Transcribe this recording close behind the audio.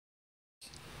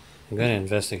I'm gonna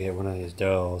investigate one of these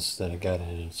dolls that I got in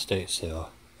an estate sale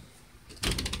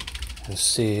and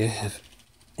see if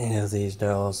any of these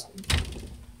dolls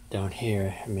down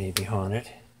here may be haunted.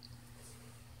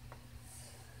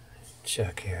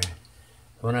 Check here.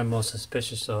 The one I'm most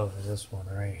suspicious of is this one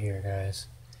right here, guys.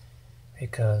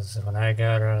 Because when I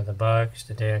got her out of the box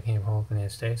the day I came home from the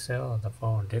estate sale, the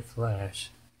phone did flash.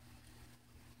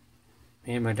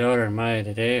 Me and my daughter and Maya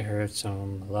today heard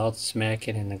some loud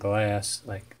smacking in the glass,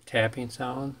 like tapping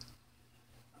sound.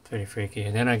 Pretty freaky.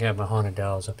 And then I got my haunted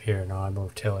dolls up here. Now I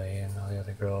moved Tilly and all the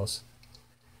other girls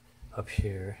up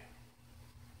here.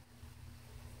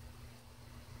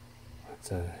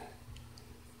 But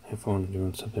my phone is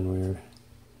doing something weird.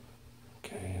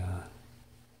 Okay,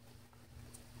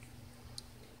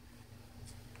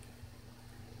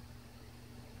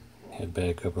 head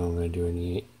back up. I'm going to do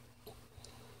a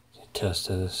test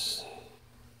of this.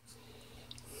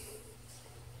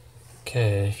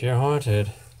 Okay, if you're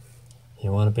haunted,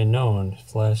 you want to be known,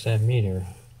 flash that meter.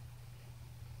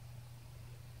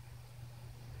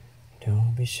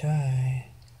 Don't be shy.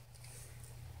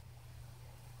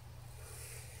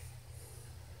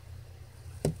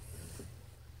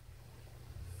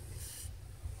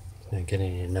 Not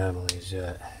getting any anomalies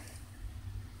yet.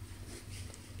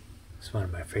 It's one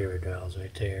of my favorite dolls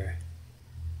right there.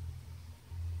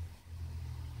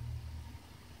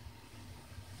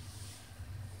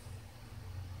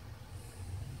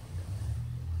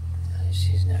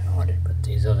 She's not haunted, but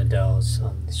these other dolls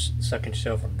on the second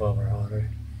shelf above are haunted.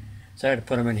 So I had to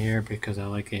put them in here because I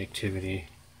like the activity.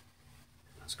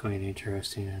 It's quite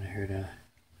interesting, and I heard a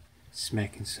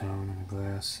smacking sound on the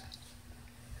glass.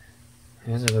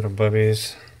 There's the little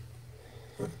bubbies.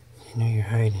 You know you're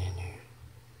hiding in there.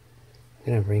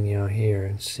 I'm gonna bring you out here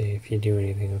and see if you do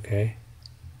anything, okay?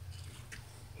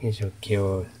 You're so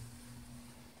cute.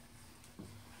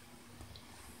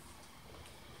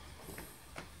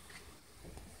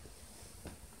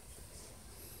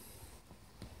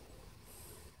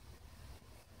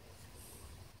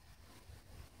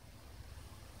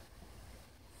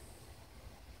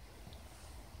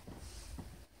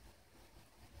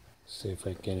 See if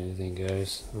I can get anything,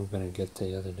 guys. I'm gonna get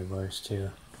the other device too.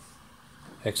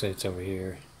 Actually, it's over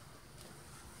here.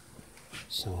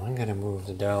 So I'm gonna move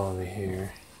the doll over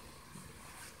here,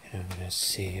 and I'm gonna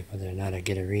see whether or not I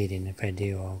get a reading. If I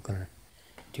do, I'm gonna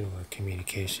do a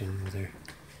communication with her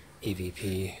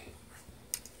EVP.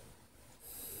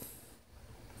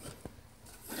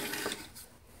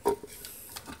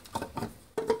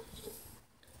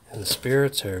 And the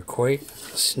spirits are quite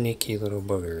sneaky little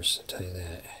buggers, I'll tell you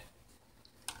that.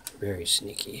 Very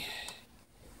sneaky.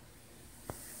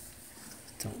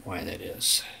 Don't know why that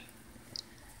is.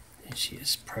 And she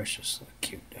is precious, little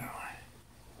cute doll.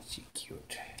 She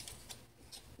cute.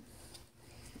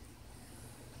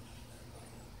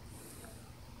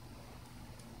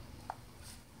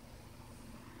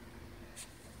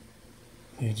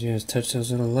 You just touch those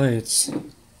little lights,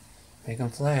 make them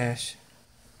flash,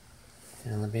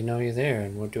 and let me know you're there,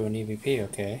 and we'll do an EVP,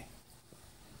 okay?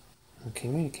 We'll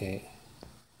communicate.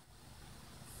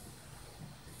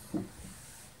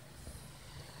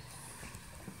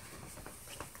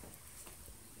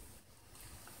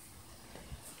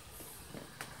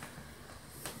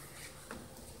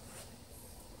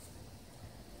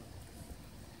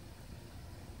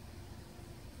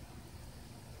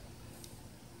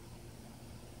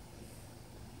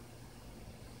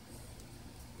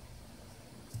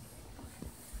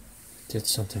 Did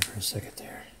something for a second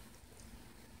there.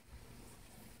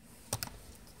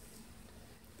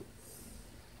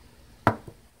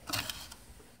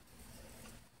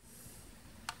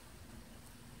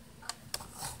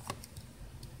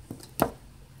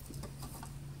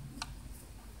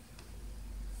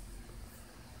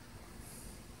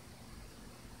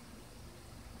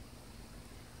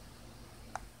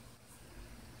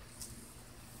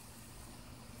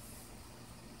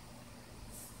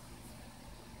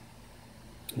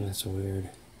 That's weird.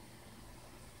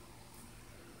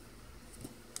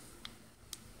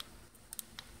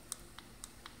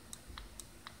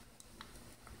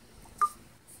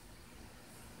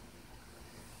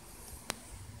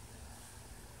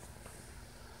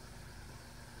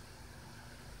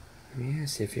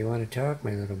 Yes, if you want to talk,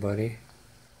 my little buddy.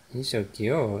 You're so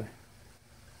cute.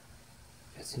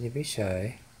 Nothing to be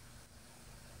shy.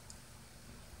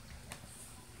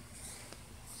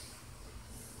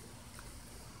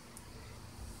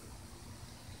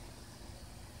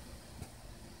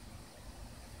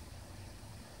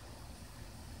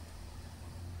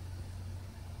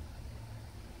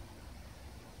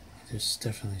 There's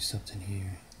definitely something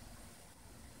here.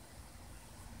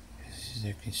 This is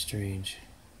acting strange.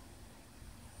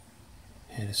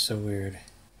 That is so weird.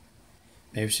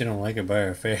 Maybe she don't like it by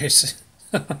her face.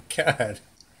 Oh God.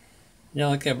 You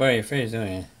don't like it by your face,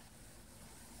 don't you?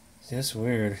 That's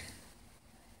weird.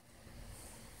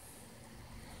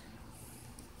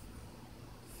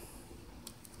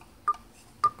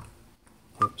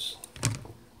 Oops.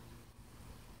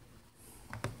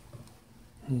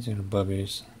 These are the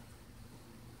bubbies.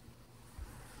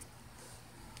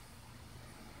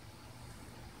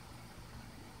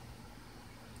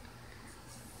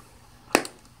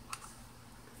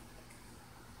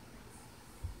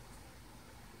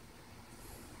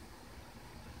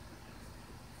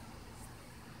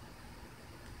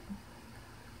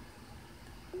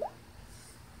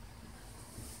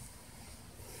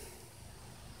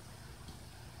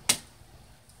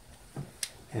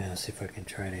 Yeah, let's see if I can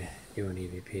try to do an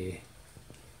EVP.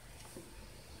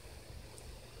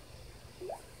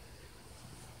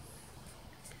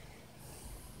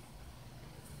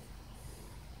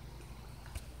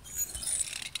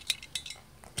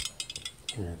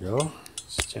 There we go.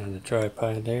 It's on the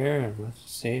tripod there, and let's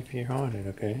see if you're haunted,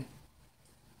 okay?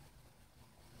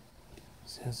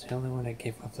 So that's the only one that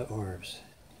gave up the orbs.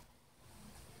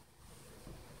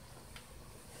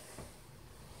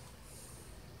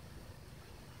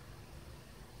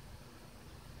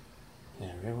 Yeah,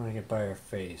 I really want to get by her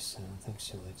face. I don't think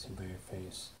she likes it by her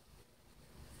face.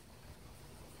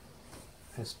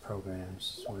 This program,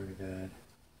 swear to God.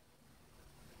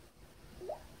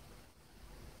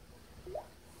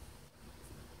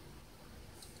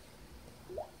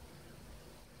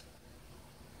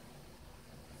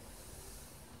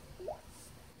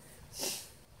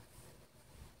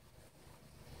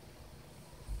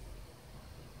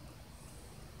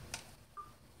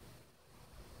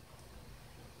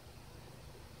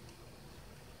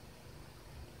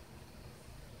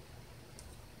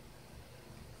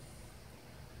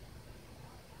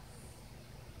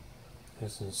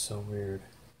 This is so weird.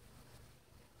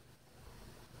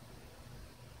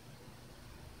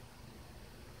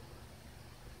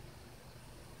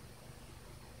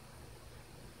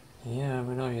 Yeah,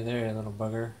 we know you're there, little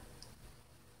bugger.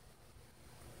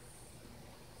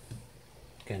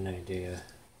 Got an idea.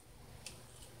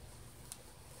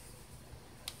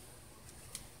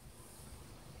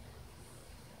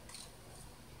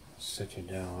 Sit you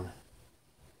down.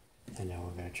 And now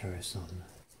we're gonna try something.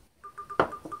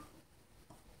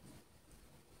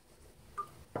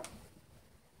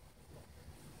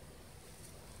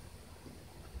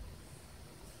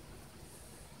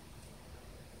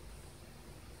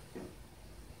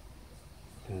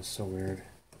 That's so weird.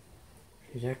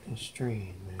 She's acting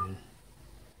strange, man.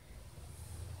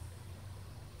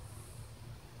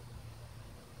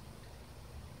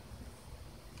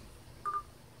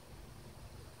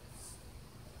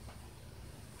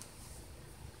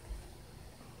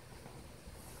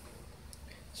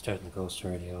 Starting the ghost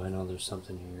radio. I know there's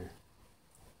something here.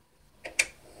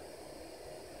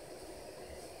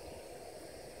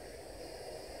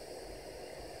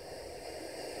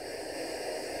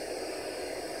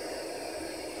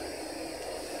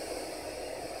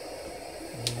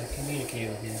 I communicate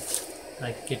with you. I'd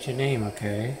like to get your name,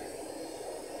 okay?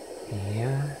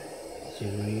 Yeah. So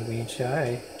you being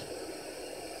shy?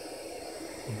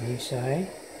 You being shy?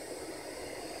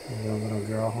 You little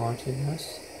girl haunting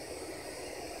us?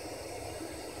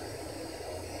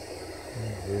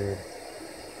 Oh, weird.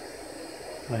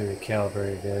 Let me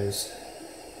recalibrate it, guys.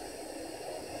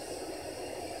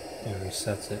 It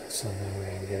resets it so that we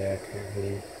can get accurate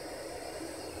reading.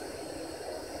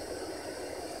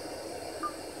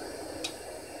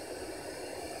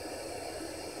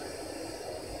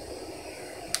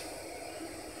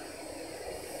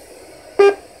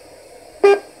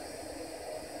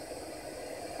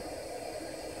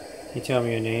 Can you tell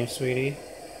me your name, sweetie?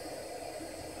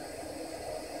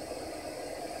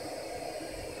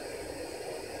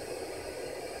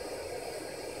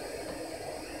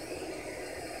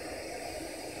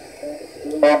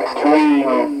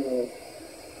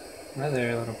 Hi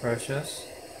there, little precious.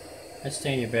 Let's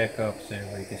stand you back up so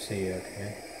everybody can see you,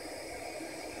 okay?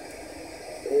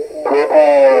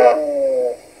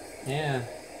 Yeah.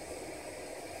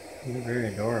 You're very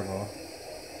adorable.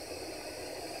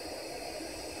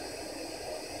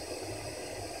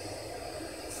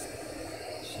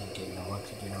 She's getting a look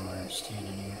to get over and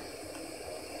standing here.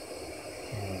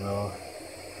 There we go.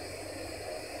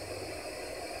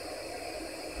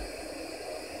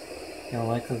 You don't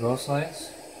like the ghost lights?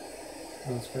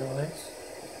 The spirit lights?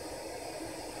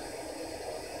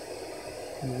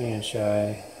 You're being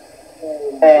shy.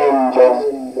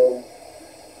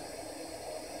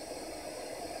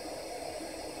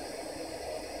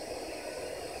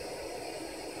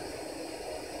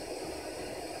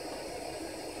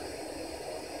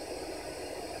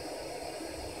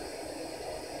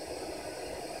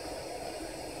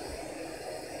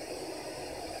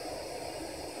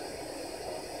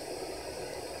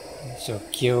 So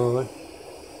cute.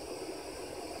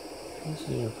 This is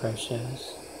your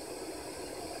precious.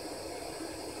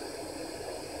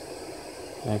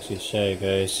 I'm actually shy,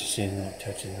 guys. She's not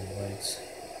touching the lights.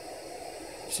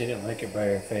 She didn't like it by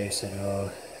her face at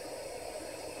all.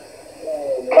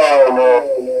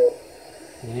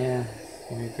 Yeah,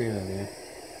 I agree with you.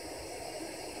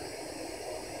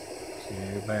 She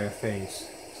did it by her face.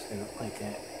 She didn't like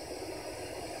it.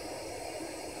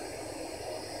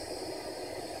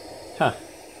 Huh.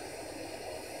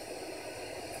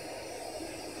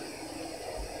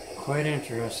 Quite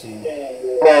interesting.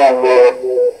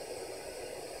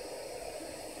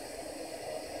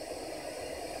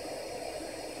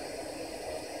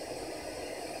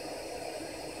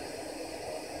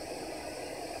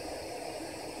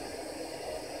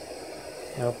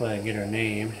 Hopefully I get her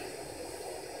name.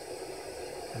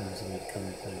 Somebody's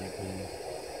coming for the nickname.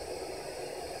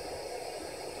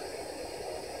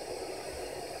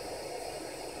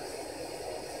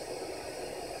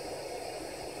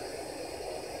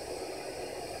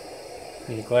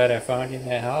 You're glad I found you in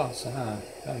that house, huh?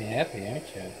 I'll be happy,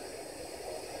 aren't you?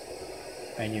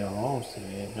 Find you a home so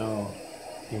you know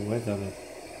you're with other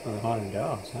haunted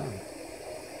dogs, huh?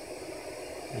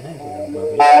 Thank you,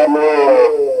 Bubby.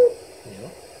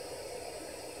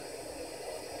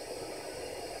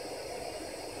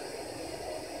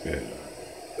 Yeah.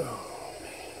 Oh.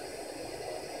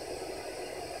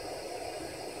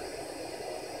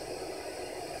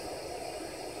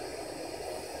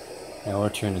 Yeah, we'll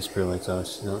turn the spirit lights off.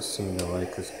 She don't seem to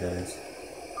like us, guys.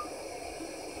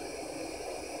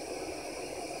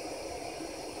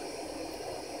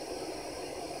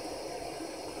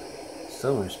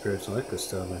 Some of her spirits like us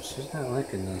though, but she's not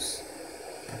liking these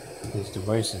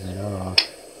devices at all.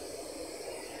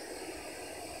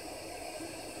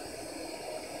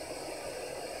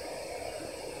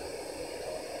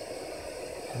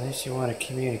 At least you want to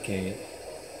communicate.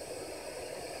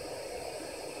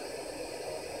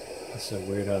 That's so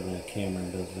weird how the camera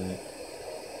does that.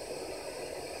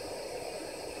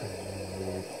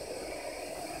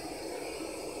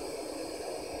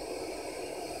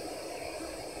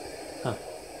 Huh.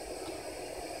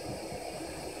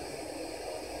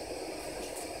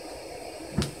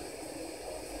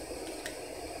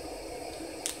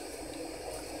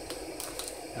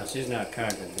 Now she's not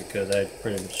conquered because I'm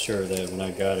pretty sure that when I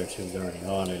got her she was already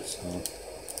on it, so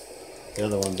the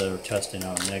other ones that were testing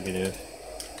out negative.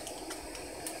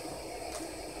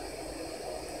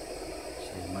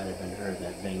 So might have been her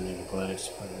that banged in the glass,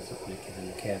 but it doesn't like it in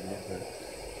the cabinet, but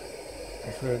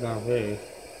that's where it's gonna be.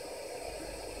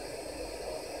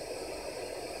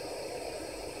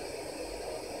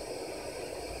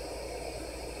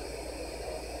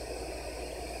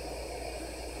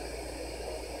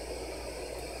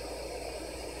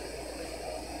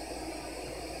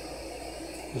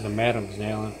 There's a Madam's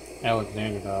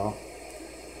Alexander doll.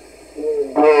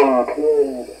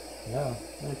 Yeah,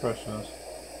 very precious.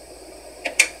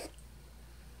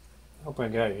 Hope I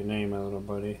got your name, my little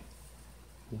buddy.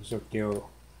 You're so cute.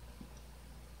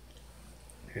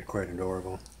 You're quite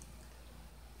adorable.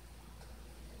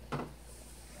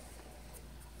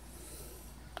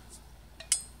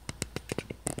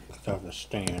 Put off the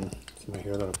stand. So I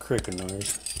hear a little creaking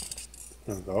noise.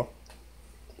 There we go.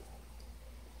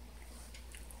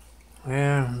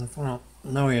 Well, if I don't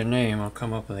know your name, I'll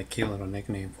come up with a cute little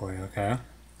nickname for you, okay?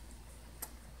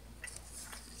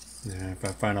 And if I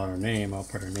find out her name, I'll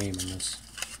put her name in this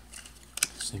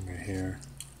thing right here.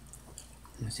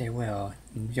 And I say, well,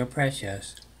 you're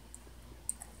precious.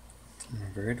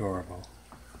 You're very adorable.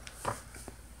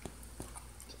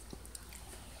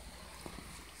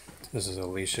 This is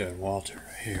Alicia and Walter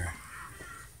right here.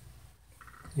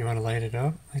 You want to light it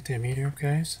up? Like that meter up,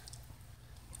 guys?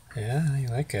 Yeah, you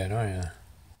like that, don't you?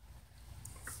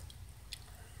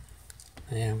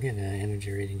 Yeah, I'm getting an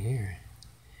energy reading here.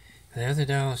 The other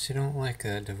dolls, she don't like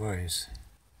that device.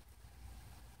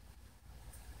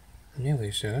 And you,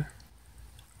 Alicia.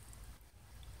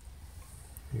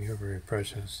 You're very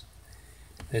precious.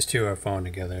 These two are found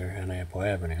together on Apple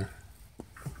Avenue.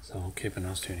 So I'm keeping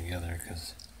those two together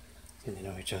because they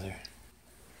know each other.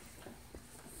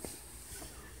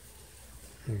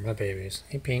 And my babies.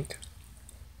 Hey, Pink.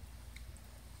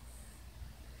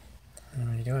 What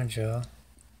are you doing, Joe?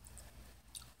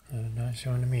 Not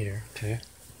showing the meter. Okay.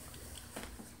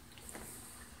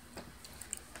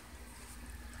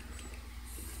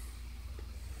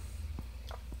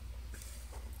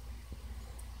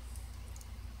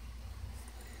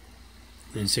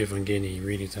 And see if I can get any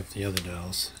readings of the other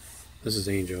dolls. This is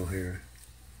Angel here.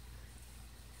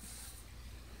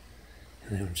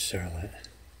 And that one's Charlotte.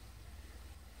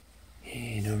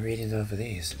 Hey, no readings off of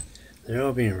these. They're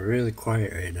all being really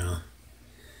quiet right now.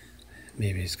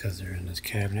 Maybe it's because they're in this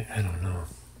cabinet. I don't know.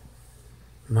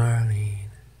 Marlene.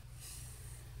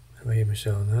 How about you,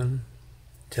 Michelle Nunn?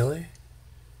 Tilly?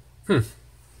 How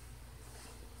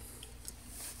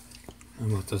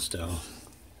about this doll?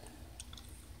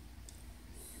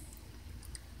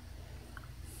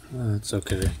 Oh, it's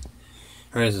okay.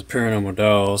 Alright, this is Paranormal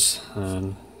Dolls,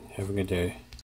 and have a good day.